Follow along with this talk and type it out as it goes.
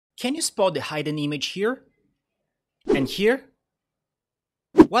Can you spot the hidden image here? And here?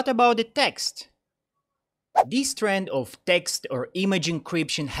 What about the text? This trend of text or image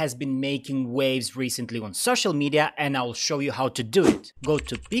encryption has been making waves recently on social media, and I'll show you how to do it. Go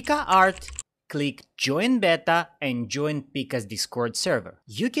to Pika Art, click Join Beta and join Pika's Discord server.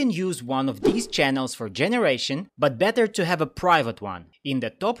 You can use one of these channels for generation, but better to have a private one. In the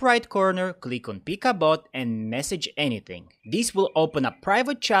top right corner, click on Pika Bot and message anything. This will open a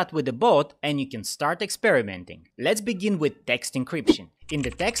private chat with the bot and you can start experimenting. Let's begin with text encryption. In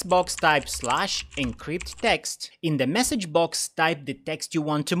the text box, type /encrypt text. In the message box, type the text you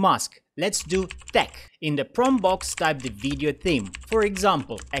want to mask. Let's do tech. In the prompt box, type the video theme. For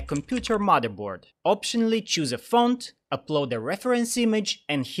example, a computer motherboard. Optionally choose a font, upload a reference image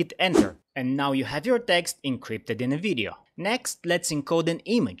and hit enter. And now you have your text encrypted in a video. Next, let's encode an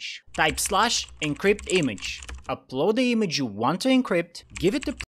image. Type /encrypt image. Upload the image you want to encrypt, give it a